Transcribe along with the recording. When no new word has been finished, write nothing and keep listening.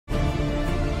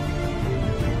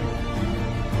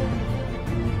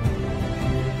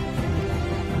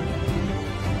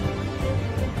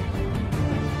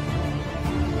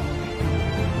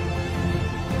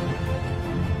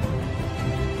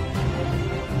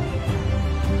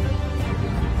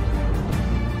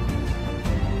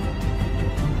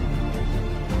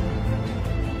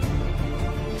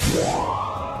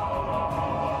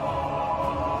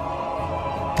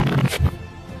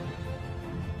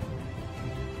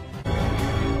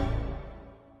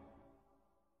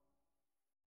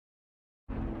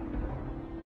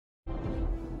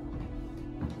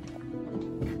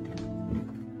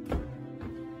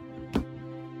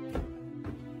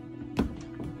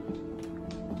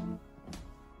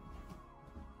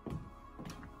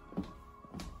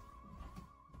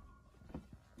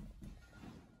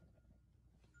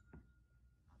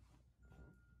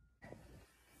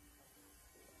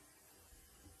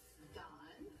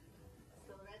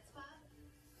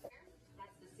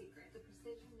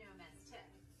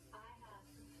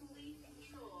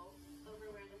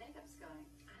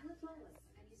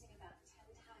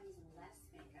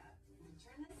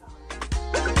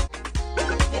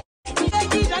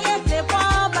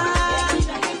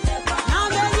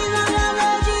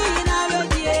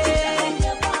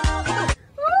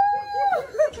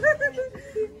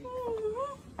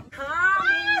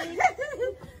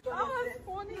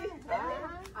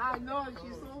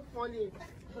She's so funny.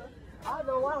 I don't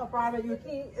know what problem you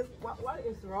think. What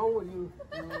is wrong with you?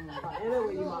 But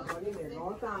anyway, you my buddy in a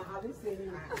long time. I haven't seen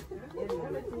you.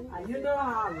 And you know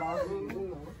how I love you. You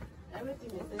know.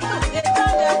 Everything is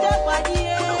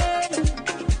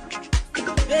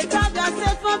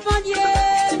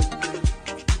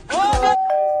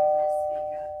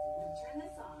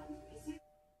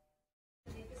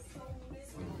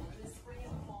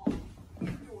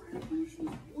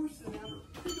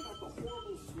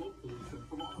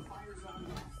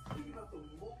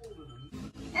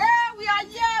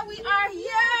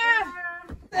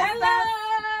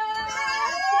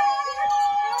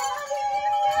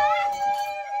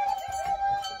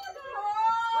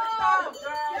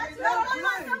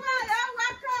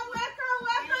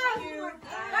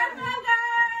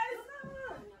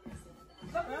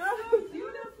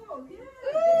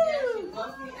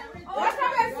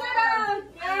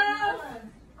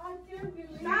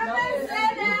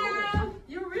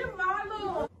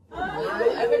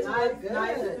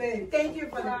Thank you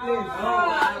for the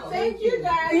place. Thank you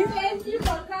guys. Thank you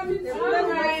for coming to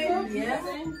the Yes.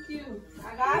 Thank you.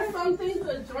 I got something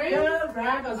to drink. Oh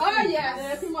yes. Oh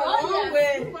yes. You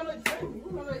want to drink?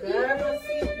 You want to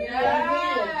eat?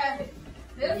 Yeah.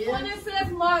 This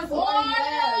 26 months. Oh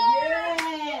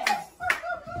yeah.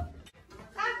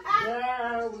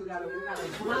 Yeah, we gotta.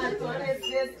 My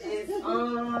 26 is on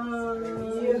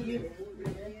you.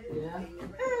 Yeah.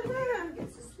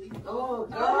 Oh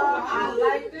God, I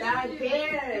like that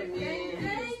hair, man.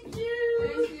 Thank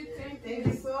you. Thank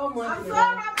you so much. I'm so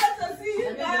happy to see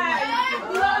you guys.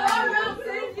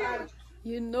 Thank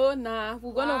you. You know now,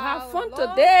 we're gonna have fun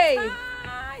today.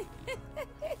 Hi.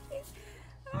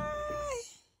 Hi.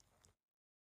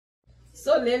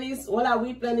 So, ladies, what are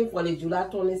we planning for the July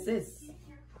 26th?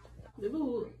 Maybe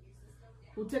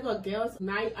we'll take a girls'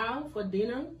 night out for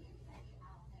dinner.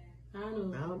 I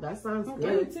don't know. Oh, that sounds What do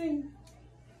you good. think?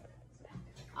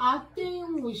 I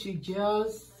think we should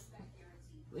just,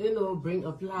 bring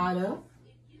a platter,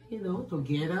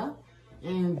 together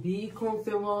and be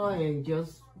comfortable and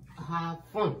just have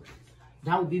fun.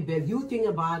 That would be better. You think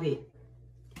about it.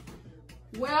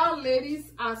 Well,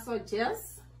 ladies, I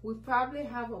suggest we probably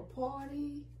have a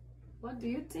party. What do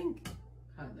you think?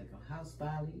 Like a house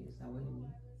party? Is that what you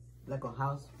mean? Like a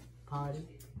house party?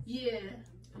 Yeah,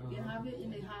 we can have it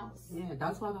in the house. Yeah,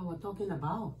 that's what I was talking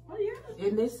about. Oh yeah.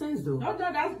 It makes sense though. No,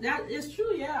 that is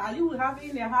true. Yeah, and you will have it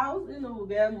in the house. We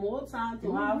get more time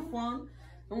to have fun.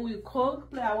 And we cook,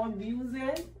 play our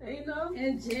music,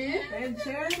 And Jen? and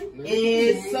jam.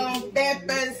 It's some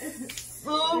pepper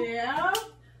soup. Yeah.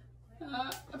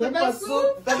 Pepper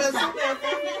soup. Pepper soup.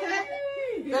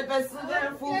 Pepper soup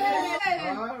and food.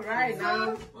 Yeah. All right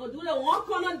now. Oh, do the one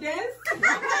corner dance.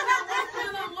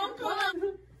 One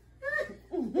corner.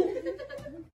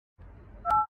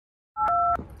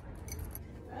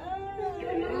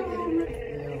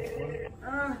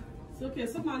 It's okay.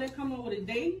 Somebody come up with a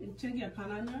date and check your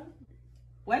calendar.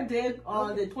 What day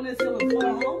on the 27th will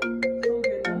fall home?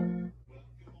 Okay, now.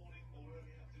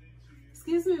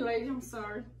 Excuse me, lady, I'm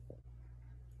sorry.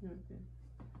 Okay.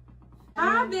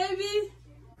 Hi, baby.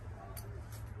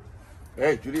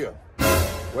 Hey, Julia,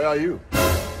 where are you?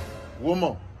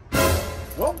 Woman,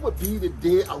 what would be the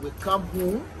day I will come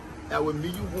home and I will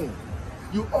meet you home?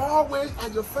 You always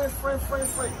and your friend.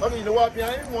 Okay, you know what? I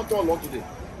didn't want to talk long today.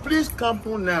 Please come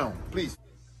home now, please.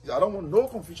 I don't want no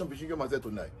confusion between you and myself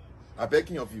tonight. I'm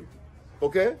begging of you,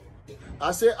 okay?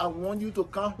 I say I want you to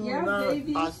come home now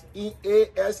baby. as in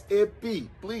ASAP,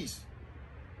 please.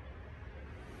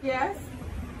 Yes.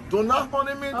 Do not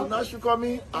honor me, do not sugar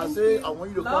me. I say I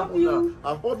want you to come home now.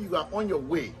 I hope you are on your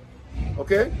way.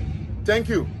 Okay? Thank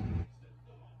you.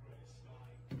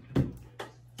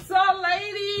 So,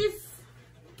 ladies,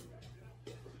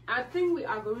 I think we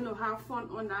are going to have fun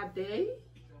on that day.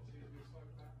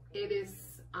 It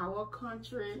is our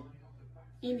country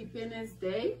Independence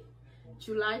Day,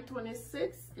 July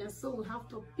 26th, and so we have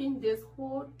to paint this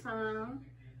whole town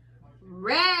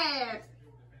red.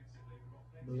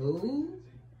 Blue,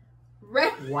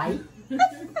 Red. white,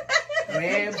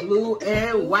 red, blue,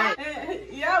 and white.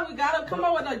 Yeah, we gotta come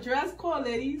up with a dress code,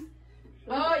 ladies.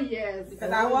 Oh, yes.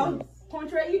 Because our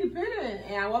country independent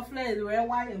and our flag is red,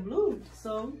 white, and blue.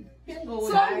 So you can go with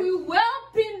So that. we will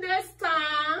pin this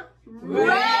time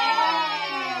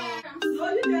red. So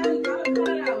you gotta cut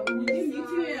it out. We need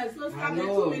you here. So stop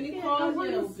making too many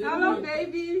calls. Hello,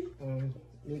 baby.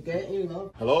 You get,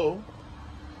 Hello?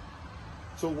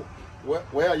 So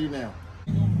where are you now?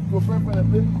 Your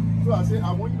friend. So I say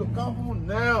I want you to come home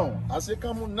now. I say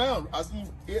come home now. I see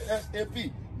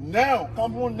ASAP. Now.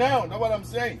 Come home now. That's what I'm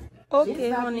saying.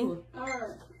 Okay, honey. All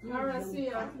right. See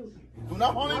ya. Do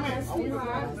not honey me. Alright,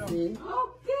 sweetheart.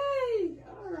 Okay.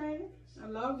 All right. I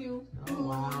love you. Oh,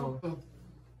 wow.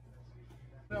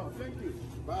 No, thank you.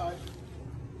 Bye.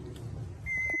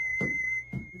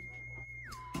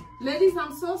 Ladies,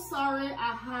 I'm so sorry.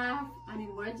 I have an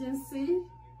emergency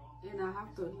and I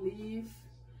have to leave.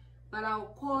 But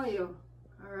I'll call you.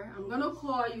 All right? I'm going to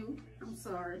call you. I'm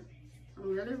sorry. I'm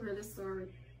really, really sorry.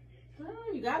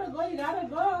 Oh, you gotta go, you gotta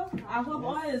go. I hope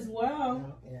all is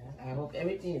well. Yeah, I hope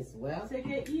everything is well. Take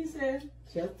it easy.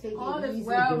 Just take All it is easy.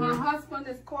 well. girl. My husband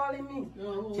is calling me.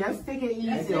 Just take it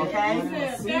easy, it okay?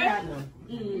 easy, Sweetheart.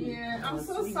 Yeah, I'm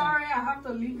so Sweetheart. sorry. I have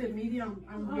to leave the medium.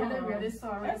 I'm really, really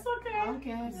sorry. That's okay.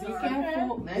 Okay, be It's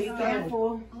careful. okay. Be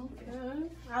careful. Okay.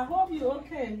 I hope you're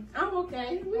okay. I'm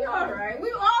okay. We all right.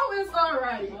 We always all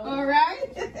right. All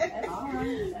right? All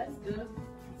right, that's good.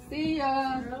 See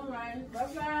ya. All right,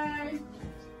 bye-bye.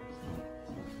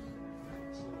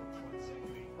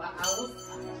 But I was...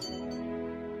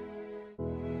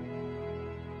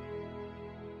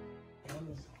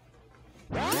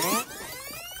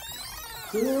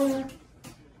 Yeah,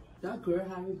 that girl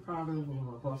having problems with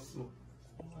her husband.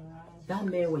 That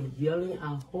man was yelling at her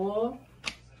on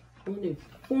the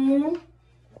phone,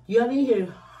 yelling her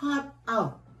heart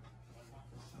out.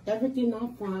 Everything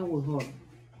not fine with her.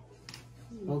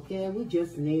 Okay, we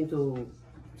just need to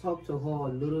talk to her a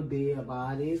little bit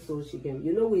about it so she can,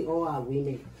 you know, we all are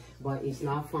women, but it's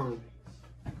not fun.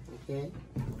 Okay?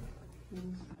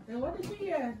 And what did she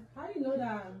hear? How do you know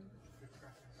that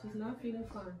she's not feeling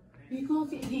fine? Because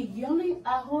he yelling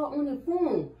at her on the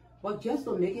phone, but just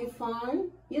to make it fun,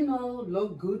 you know,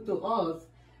 look good to us,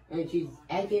 and she's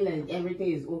acting like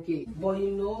everything is okay. But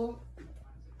you know,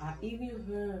 I even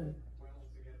heard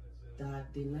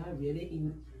that they're not really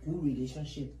in good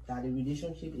relationship. That the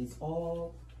relationship is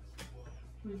all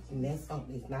messed up.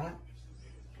 It's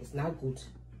not good.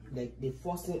 Like they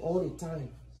fussing all the time.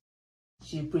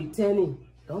 She pretending.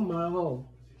 Don't mind her.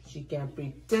 She can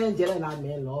pretend just like that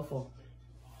man love her.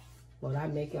 But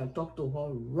that man can talk to her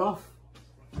rough.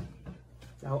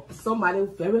 Now, somebody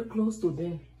very close to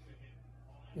them.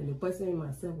 And the person and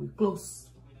myself, we close.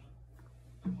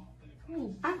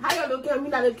 How you look at me?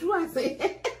 That the truth I say.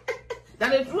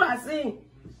 That the truth I say.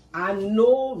 I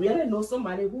know, really know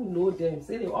somebody who know them.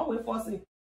 Say they always fussing.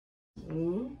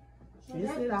 You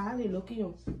say that how they look at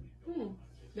you.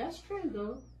 That's true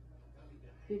though.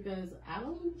 Because I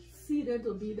don't see them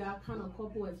to be that kind of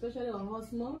couple, especially a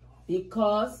husband.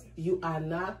 Because you are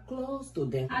not close to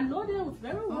them. I know them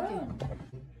very well.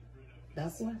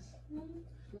 That's why.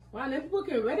 Well, then people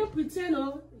can really pretend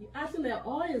acting that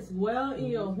all is well in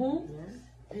your home.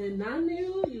 And now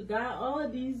you got all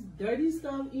these dirty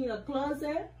stuff in your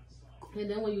closet. And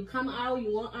then when you come out,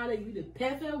 you want out of you the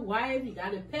perfect wife, you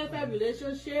got a perfect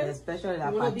relationship. Especially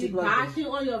that you want to be bashing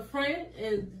on your friend,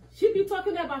 and she be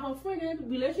talking about her friend and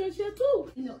relationship too.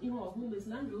 You know, in her home is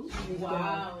not good.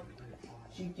 Wow.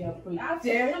 She can That's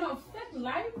pretend. kind of fake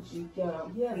life. She can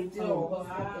pretend.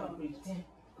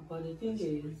 But the thing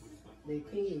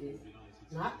is,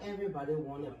 not everybody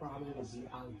want a problem to be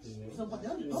out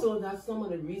there. So that's some of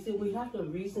the reason we have to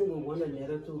reason with one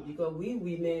another too, because we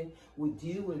women we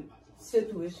deal with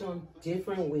situation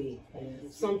different way.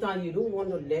 Sometimes you don't want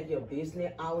to let your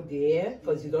business out there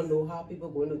because you don't know how people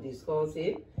are going to discuss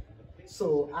it.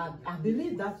 So I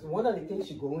believe that's one of the things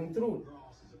she's going through.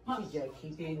 She just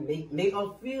keep it, make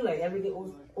her feel like everything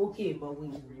was okay, but we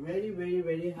really, really,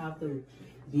 really have to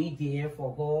be there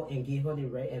for her and give her the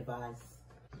right advice.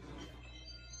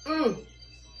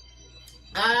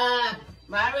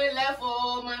 Married life,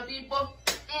 oh my people.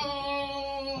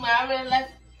 Married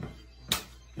life.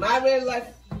 Married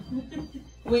life.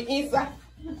 We inside.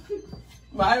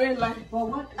 Married life. But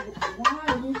why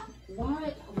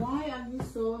are you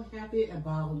so happy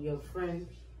about your friend?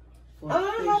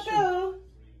 I'm happy.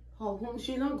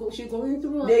 She going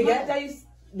through.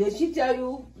 Did she tell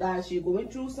you that she going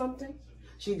through something?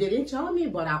 She didn't tell me,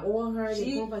 but I overheard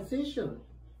the conversation.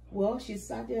 Well, she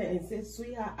sat there and said,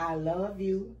 "Sweetheart, I love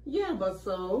you." Yeah, but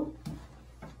so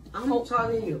I'm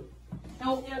telling you.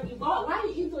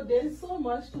 Why you into this so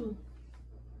much too?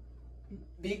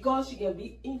 Because she can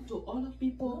be into other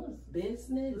people's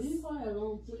business. Leave her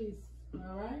alone, please.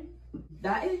 All right.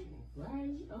 That is.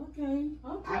 Right. Okay.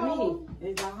 Okay. I mean,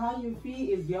 it's not how you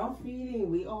feel. It's your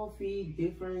feeling. We all feel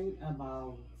different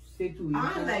about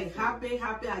situations. I'm like happy.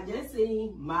 I just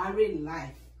saying married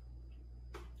life.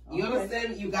 You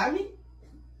understand? You got me?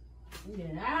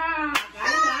 Yeah.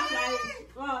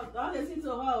 Don't listen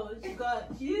to her.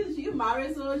 She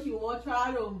married, so she won't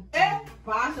try to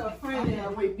bash her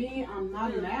friend. With me, I'm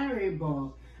not married, but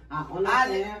I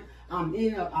understand. I'm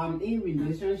in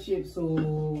relationship, so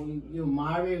you're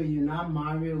married or you're not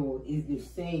married, or it's the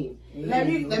same. Let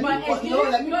me correct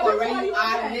you.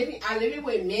 I live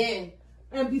with men.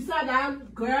 And beside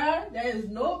that, girl, there is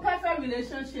no perfect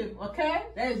relationship, okay?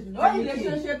 There is no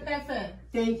relationship perfect.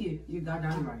 Thank you. You got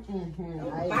that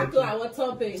right. Back to our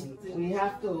topic. We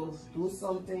have to do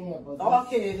something about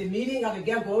this. Okay, the meeting got to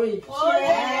get going. Oh,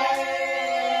 yeah.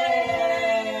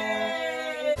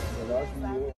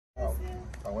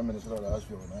 I went to Minnesota last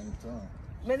year when I was 9 times.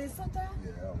 Minnesota?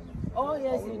 Yeah. Oh,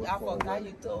 yes, I forgot.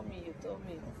 You told me.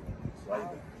 Right.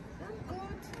 That's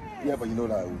good. Yeah, but you know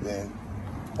that we've been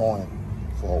on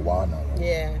for a while now, right?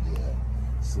 Yeah. Yeah.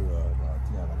 So I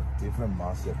think I got a different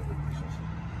mindset of the relationship.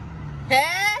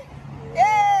 Hey!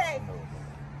 Hey!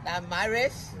 That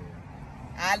marriage?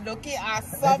 I'm looking at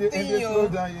something, you. Slow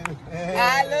down,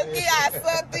 I'm looking at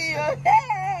something, you.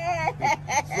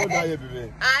 Slow down, here,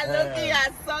 baby. I'm looking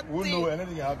at something. Who knows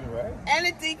anything can happen, right?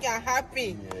 Anything can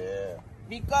happen. Yeah.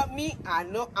 Because me, I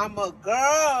know I'm a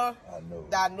girl I know.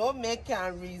 that no man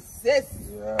can resist.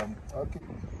 Yeah. Okay.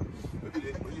 What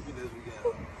you be this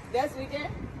weekend? This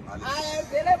weekend? I am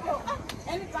available.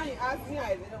 Anytime you ask me,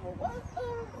 I'm available. What?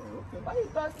 What are you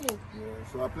talking? Yeah.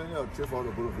 So I'm planning a trip for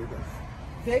the go to Vegas.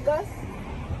 Vegas?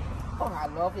 Oh, I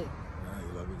love it. Yeah, you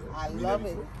love it. I love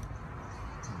it.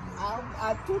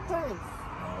 I 2 times.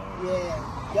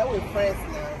 Yeah, you're with friends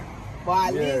now. But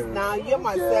at least now you're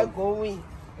myself going.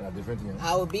 Yeah, different thing.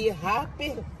 I will be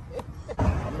happy.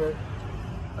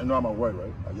 I know I'm at work,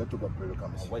 right? I yet to go to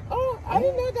come. Oh, I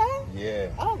didn't know that. Yeah.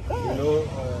 Oh, God. You know,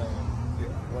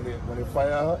 when the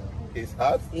fire is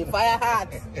hot. If fire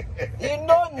hot. You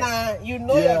know now. You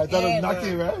know Yeah, your that care is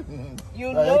knocking, now. right?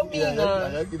 You know me now. I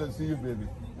like to see you, baby.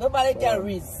 Nobody can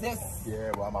resist.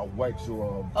 Yeah, well, I'm at work,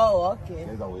 so Oh, okay.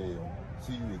 there's a way.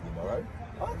 See you again, all right?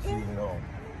 Okay. See you later on.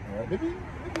 All right? Maybe,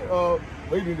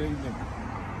 what you do in the evening?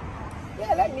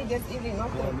 Yeah, let me just eat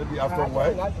nothing. Yeah, maybe after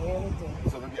work. Not doing anything.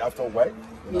 So maybe after work,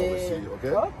 then I will see you, okay?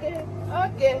 Okay. All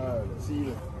right, see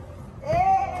you.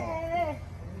 Hey.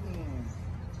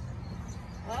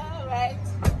 All right.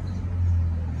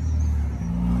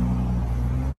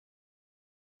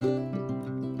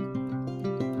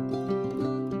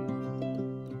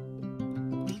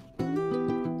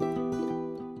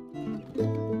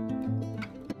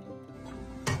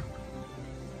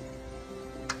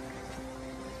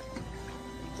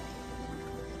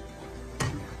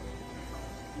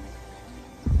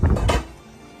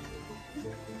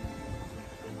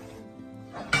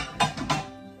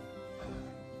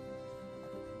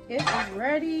 It is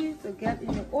ready to get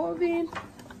in the oven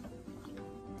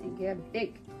to get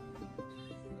baked.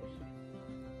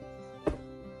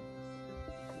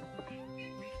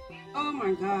 Oh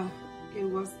my God, it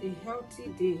was a healthy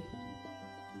day.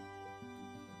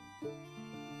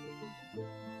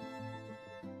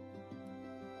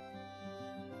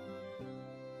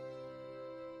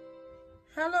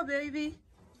 Hello, baby.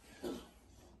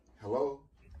 Hello?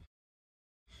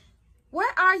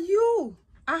 Where are you?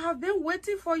 I have been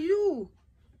waiting for you.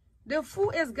 The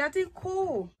food is getting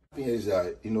cold. The thing is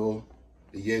that, you know,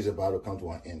 the year is about to come to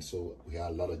an end, so we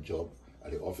got a lot of job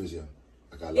at the office here.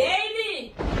 I got a lot.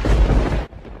 Baby!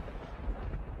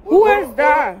 Who is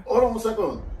that? Hold on a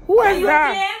second. Who is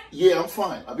that? Yeah, I'm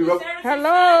fine. I'll be right.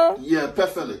 Hello? Yeah,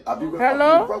 perfectly. I'll be right. Hello?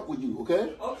 I'll be right with you,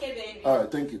 okay? Okay, baby. All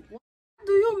right, thank you. What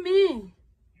do you mean?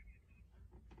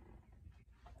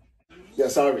 Yeah,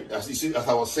 sorry. As you see, as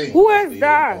I was saying. Who is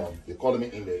that? They're calling me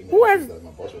in there. Who is? My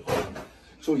boss was calling me.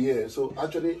 So yeah, so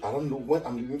actually, I don't know when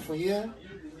I'm leaving from here.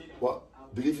 But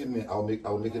believe in me, I'll make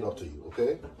it up to you,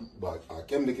 okay? But I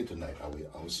can't make it tonight. I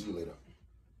will see you later.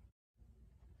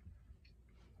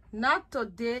 Not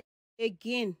today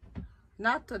again.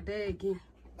 Not today again.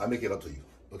 I'll make it up to you,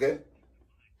 okay?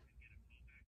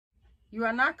 You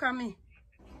are not coming.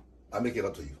 I'll make it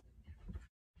up to you.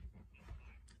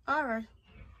 All right.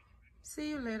 See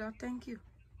you later. Thank you.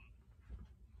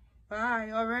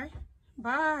 Bye. All right.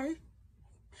 Bye.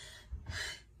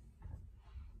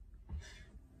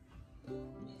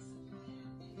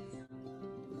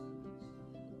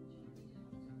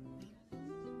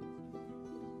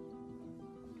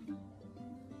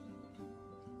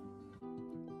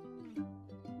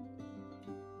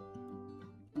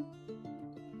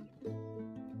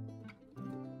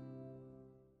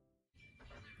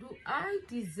 Do I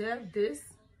deserve this?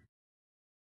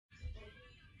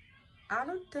 I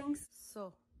don't think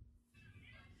so.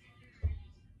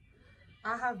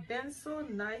 I have been so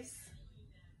nice,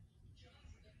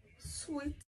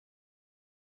 sweet,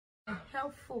 and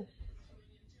helpful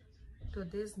to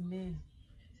this man.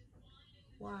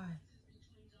 Why?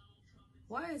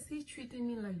 Why is he treating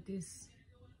me like this?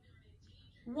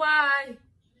 Why?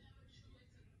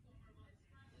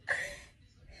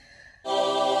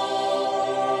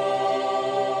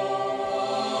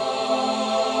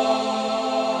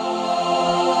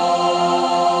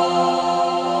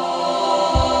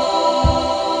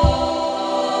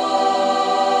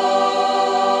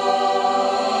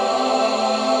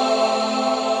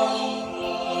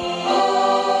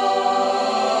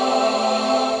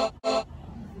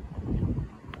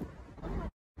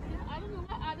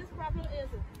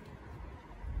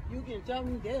 You can tell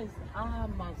me this. I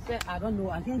myself, I don't know.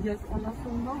 I can just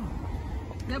understand now.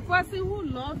 The person who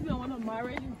loves you and want to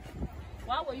marry you,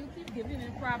 why will you keep giving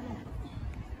him problems?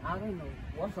 I don't know.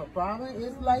 What's the problem?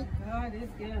 It's like God, this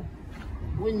girl.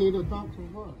 we need to talk to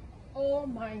her. Oh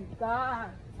my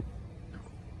God.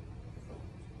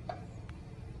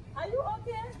 Are you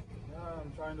okay? Yeah,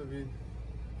 I'm trying to be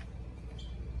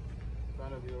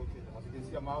okay. As you can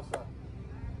see, I'm outside.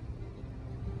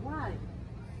 Why?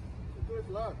 She took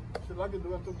it locked. She locked the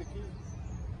door and took the key.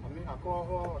 I mean, I call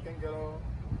her, I can't get her.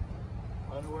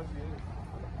 I don't know where she is.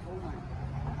 Oh my.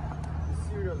 It's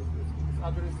serious. It's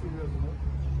actually serious, you know?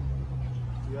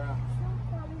 Yeah.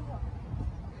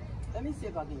 Let me see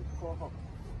if I can call her.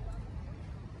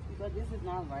 Because this is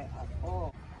not right at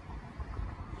all.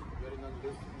 Very not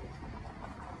listening.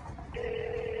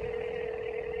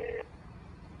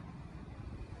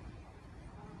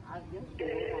 I guess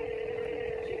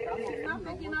she's not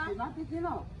picking up. She's not picking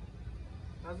up.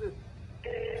 That's it.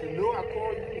 She know I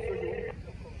called you, so you won't pick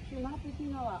up. She's not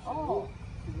picking up at all.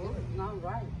 She knows. It's not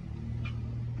right.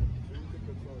 She won't pick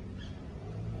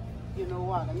up. You know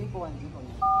what? Let me go and give her.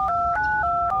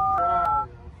 I'll try.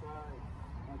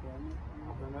 Okay,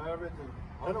 I've done everything.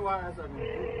 I don't know why I asked her to do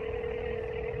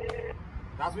it.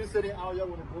 That's me sitting out here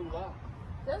with a good laugh.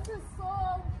 This is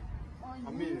so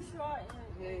unusual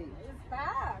and it's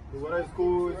bad. The weather is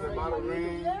cool, it's about to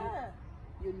rain. Yeah.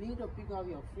 You need to pick up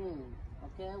your phone.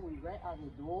 Okay, we right at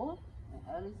the door, and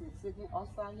Alice is sitting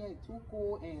outside here. It's too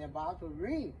cold and about to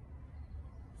rain.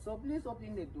 So please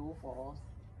open the door for us.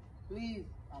 Please,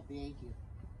 I beg you.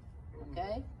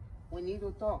 Okay? We need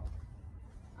to talk.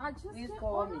 I just Please can't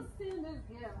call me. understand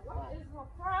this girl. What is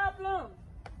her problem?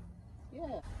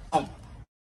 Yeah.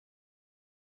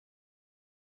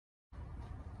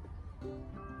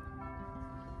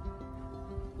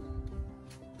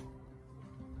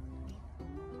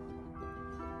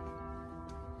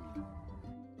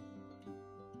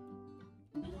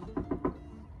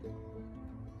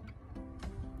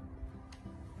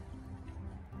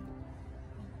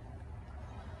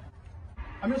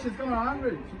 I mean, she's kind of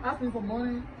hungry. She asked me for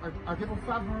money. I gave her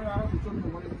 $500. She told me the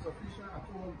money is sufficient. I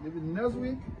told her maybe next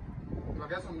week, if I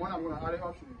get some money, I'm going to add it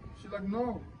up to you. She's like,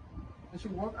 no. And she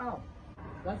walked out.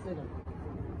 That's it.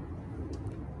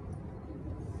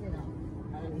 Sit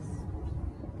down. Alice.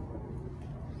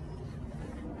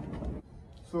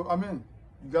 So, I mean,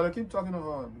 you got to keep talking to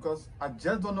her because I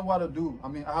just don't know what to do. I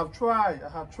mean, I have tried. I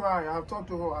have talked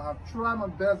to her. I have tried my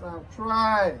best. I have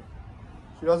tried.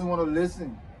 She doesn't want to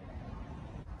listen.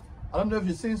 I don't know if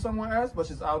you've seen someone else, but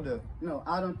she's out there. No,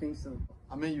 I don't think so.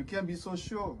 I mean, you can't be so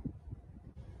sure.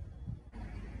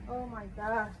 Oh my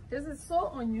God. This is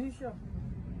so unusual.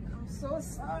 I'm so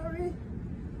sorry.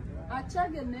 I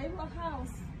checked the neighbor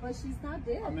house, but she's not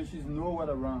there. I mean, she's nowhere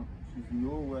around. She's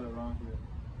nowhere around here.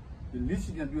 The least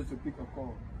she can do is to pick a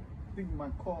call. Pick my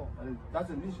call. That's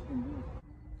the least she can do.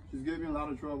 She's giving me a lot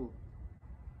of trouble.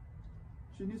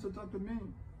 She needs to talk to me.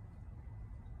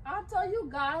 I thought you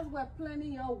guys were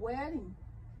planning your wedding.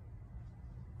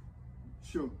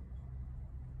 Sure.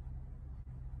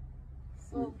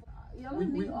 So you We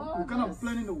need all we're kind this. of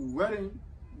planning the wedding,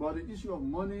 but the issue of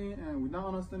money and we're not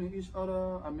understanding each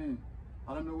other. I mean,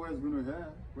 I don't know where it's going to head,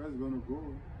 where it's going to go.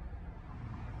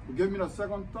 It gave me a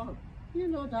second thought. You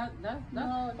know that's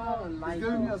part of life. It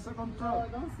gave me a second No,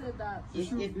 thought. don't say that. She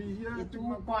should be here. If pick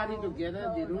my two party call. together,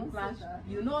 No, they don't don't say clash. that.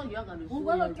 You know you're gonna show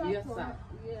We're gonna your talk real to her. side.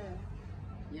 Yeah.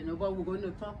 You know, but we're going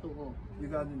to talk to her. You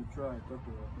guys need to try, talk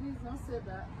to her. Please don't say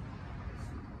that.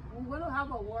 We're going to have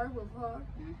a word with her,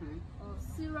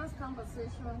 a serious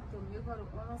conversation to make her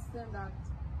to understand that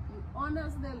you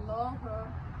honestly love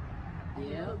her and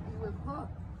you will be with her.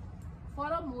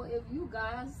 Furthermore, if you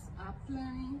guys are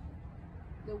planning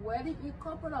the wedding in a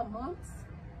couple of months,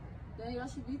 then you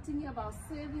should be thinking about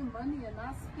saving money and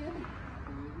not spending.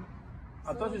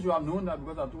 I thought you should have known that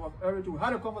because I told her everything. We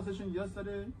had a conversation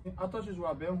yesterday. I thought you should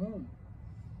have been home.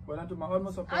 But then to my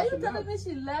utmost Are surprise, you she telling left.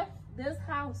 me she left this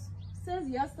house since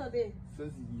yesterday?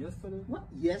 Since yesterday? What?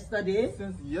 Yesterday?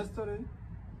 Since yesterday?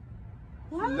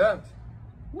 What? She left.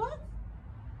 What?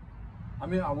 I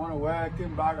mean, I went away,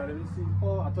 came back, I didn't see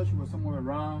her. I thought she was somewhere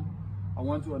around. I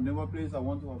went to a neighbor place, I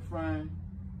went to a friend.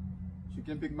 She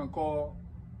can't pick my call.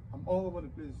 I'm all over the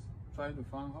place trying to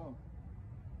find her.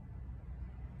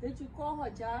 Did you call her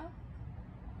job?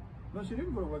 No, she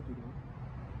didn't go to work today.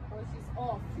 Or she's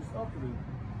off? She's off today.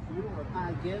 She didn't work.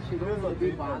 I guess she don't want to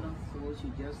be bothered, so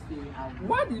she just stay out.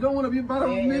 What? You don't want to be bothered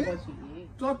with me? But she is.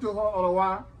 Talk to her,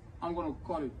 otherwise I'm going to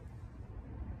call it.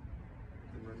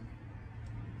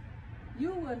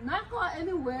 You will not call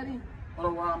any wedding.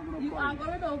 Otherwise I'm going to You call are it.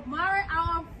 going to marry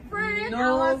our friend,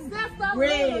 No our sister. We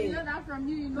way. will hear that from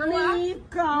you. You know Please what?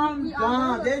 calm We are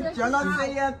down. gonna This take you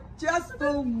jealousy out. is just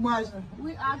too much.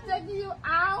 We are taking you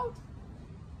out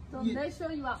to You- make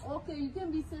sure you are okay. You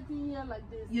can't be sitting here like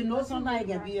this. You know, That's sometimes it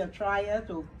what can be a trial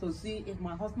to see if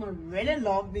my husband really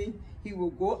loves me. He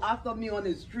will go after me on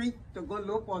the street to go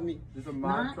look for me. It's a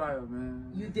mad Nah, trial,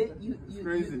 man. You did It's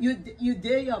crazy. you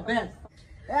did your best.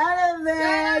 Hey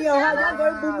man, your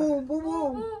husband going boo boo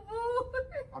boo boo.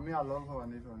 I mean, I love her. I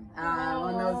need her. I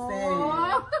understand.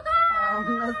 I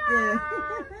understand.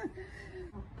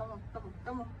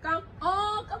 Come on.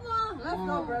 Oh, come on. Let's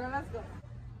go, brother. Let's go.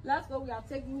 Let's go. We are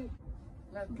taking you.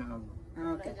 Let's go.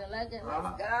 Okay. Let's go.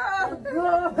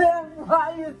 Good.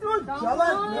 Why you too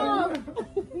jealous, man?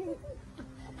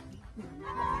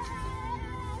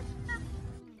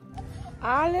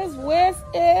 Alice, where's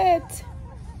it?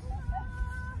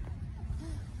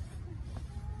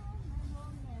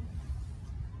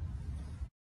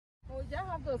 We just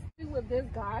have to speak with this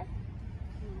guy,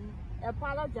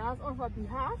 apologize on her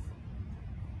behalf,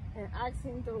 and ask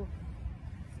him to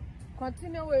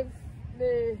continue with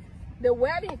the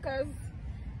wedding, because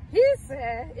he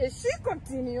said if she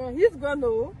continue, he's going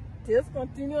to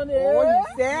discontinue the Oh, you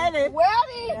said it.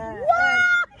 wedding. Yeah.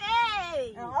 What?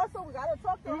 Hey. And also, we got to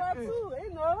talk to her too,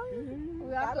 you know.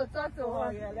 We have to talk to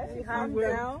her. Yeah, let's She calm will.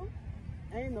 down.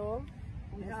 You know,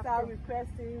 and start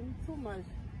requesting too much.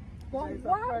 But There's a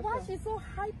why pressure. she so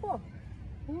hyper?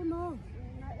 Who knows?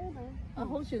 I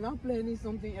hope she's not planning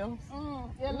something else. You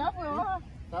love her.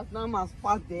 That's not my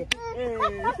spot there. Hey. Come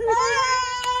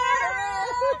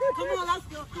on, let's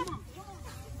go. Come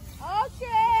on.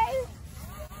 Okay.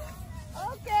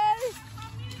 Okay.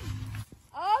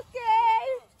 Okay.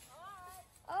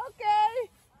 Okay.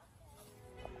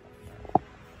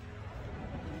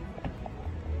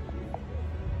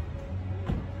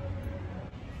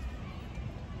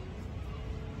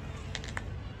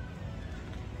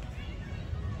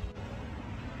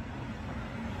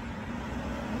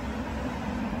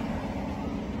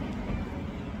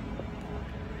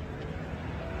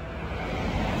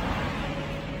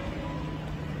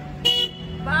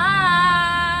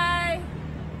 Bye.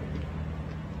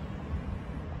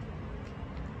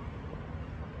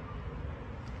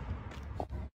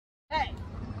 Hey.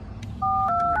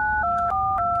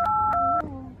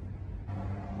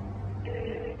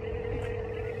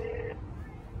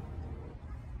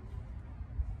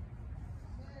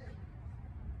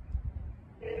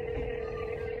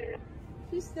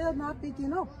 She's still not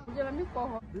picking up. Yeah, let me call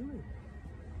her.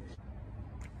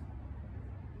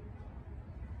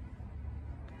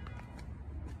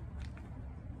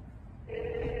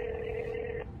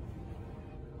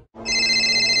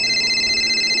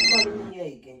 Calling me here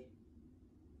again.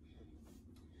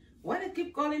 What they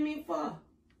keep calling me for?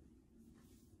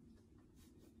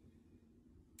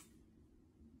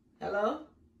 Hello?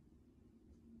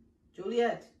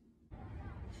 Juliet?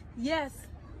 Yes.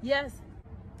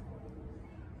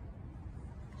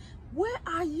 Where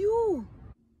are you?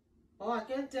 Oh, I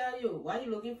can't tell you. Why are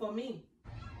you looking for me?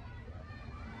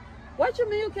 What you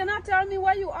mean you cannot tell me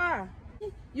where you are?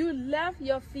 You left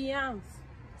your fiancé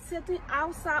sitting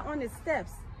outside on the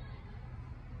steps.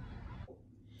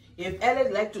 If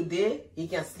Alex like today, he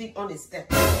can sleep on the step.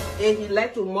 If he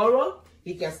like tomorrow,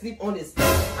 he can sleep on the step.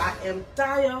 I am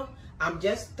tired. I'm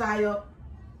just tired.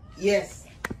 Yes.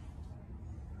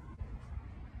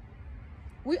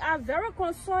 We are very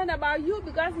concerned about you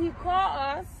because he called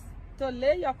us to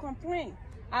lay your complaint.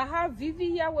 I have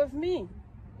Vivi here with me.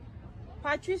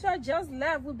 Patricia just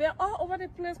left. We've been all over the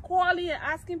place calling and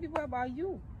asking people about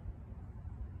you.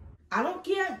 I don't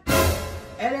care.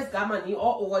 Alex got money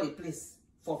all over the place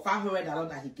for $500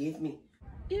 that he gave me.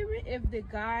 Even if the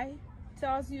guy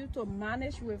tells you to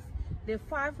manage with the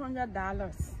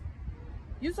 $500,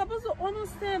 you're supposed to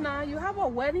understand now you have a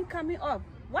wedding coming up.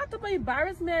 What type of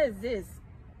embarrassment is this?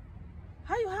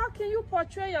 How can you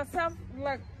portray yourself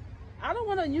like, I don't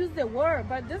want to use the word,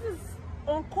 but this is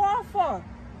uncalled for.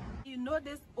 You know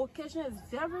this occasion is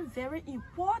very, very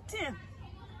important.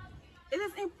 It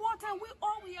is important.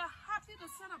 We are happy to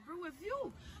celebrate with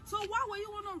you. So why would you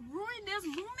want to ruin this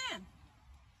moment?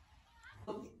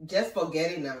 Just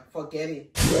forget it now. Forget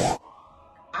it.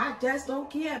 I just don't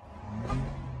care.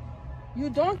 You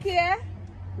don't care?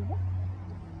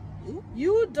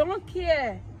 You don't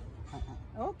care.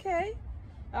 Okay.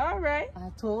 All right.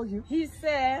 I told you. He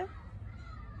said,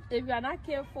 if you are not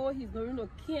careful, he's going to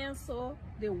cancel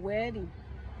the wedding.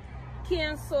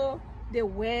 Cancel the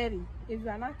wedding if you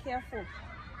are not careful.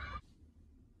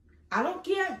 I don't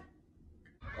care.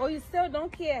 Oh, you still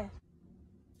don't care?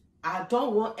 I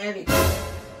don't want anything.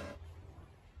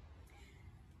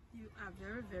 You are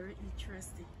very, very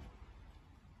interesting.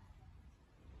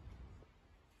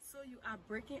 So you are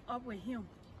breaking up with him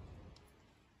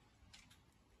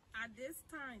at this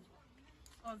time,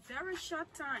 a very short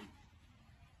time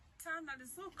that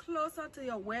is so closer to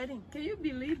your wedding. Can you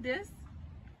believe this?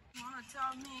 You want to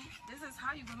tell me this is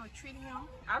how you're going to treat him?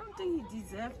 I don't think he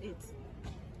deserves it.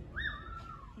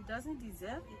 He doesn't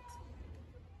deserve it.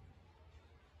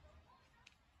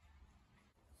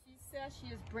 She said she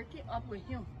is breaking up with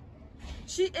him.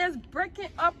 She is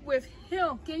breaking up with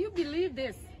him. Can you believe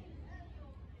this?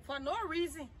 For no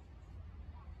reason.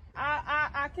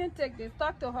 I can't take this.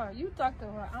 Talk to her. You talk to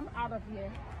her. I'm out of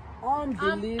here.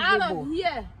 Unbelievable. I'm out of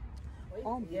here.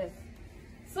 Yes.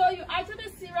 So you actually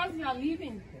serious you are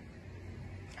leaving?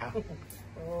 Okay.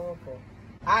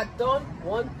 I don't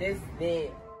want this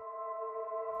man.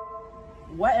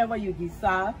 Whatever you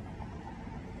decide,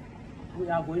 we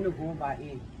are going to go by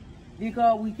it.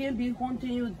 Because we can't be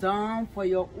hunting you down for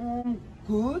your own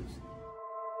good.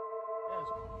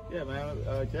 Yeah, man.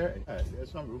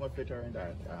 There's some rumor filtering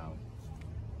that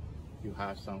you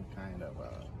have some kind of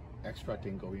extra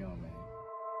thing going on, man.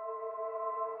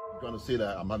 You're trying to say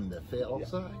that I'm having the affair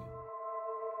outside?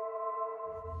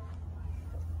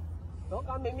 Don't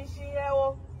come make me see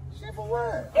you. See for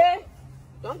what? Eh?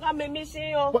 Don't come make me see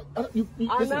you. But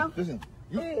listen.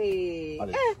 Hey.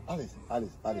 Alice.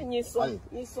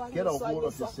 Get a hold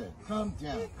of yourself. Calm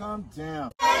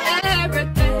down.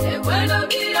 Everything will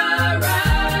be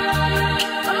alright.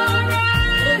 Alright.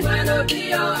 It's gonna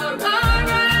be alright.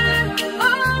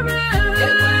 Alright.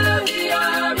 It's gonna be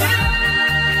alright.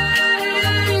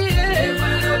 It's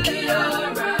gonna be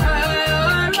alright.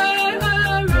 Alright.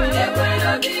 It's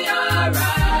gonna be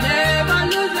alright. Never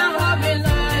lose your hope in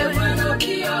life. It's gonna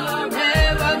be alright.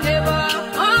 Never give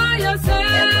up on yourself.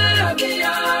 It's gonna be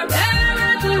alright.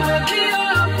 Everything will be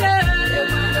okay.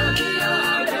 It's gonna be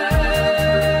alright.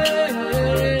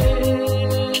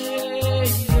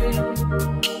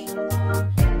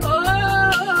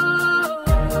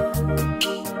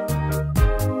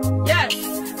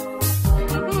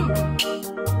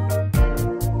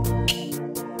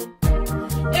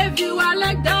 If you are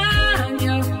like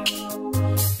Daniel,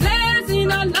 placed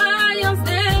in a lion's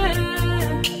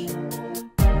den,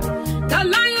 the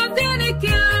lion didn't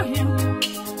kill him,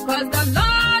 'cause the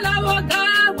Lord our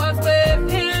God was with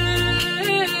him.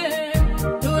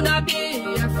 Do not be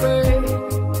afraid.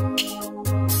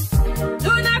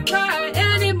 Do not cry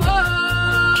anymore.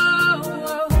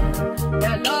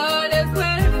 The Lord is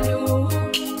with you.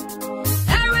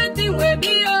 Everything will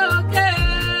be okay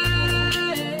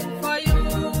for you.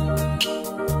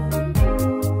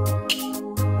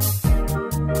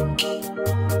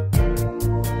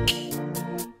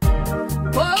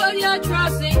 Put your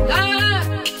trust in God,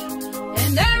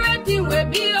 and everything will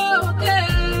be okay.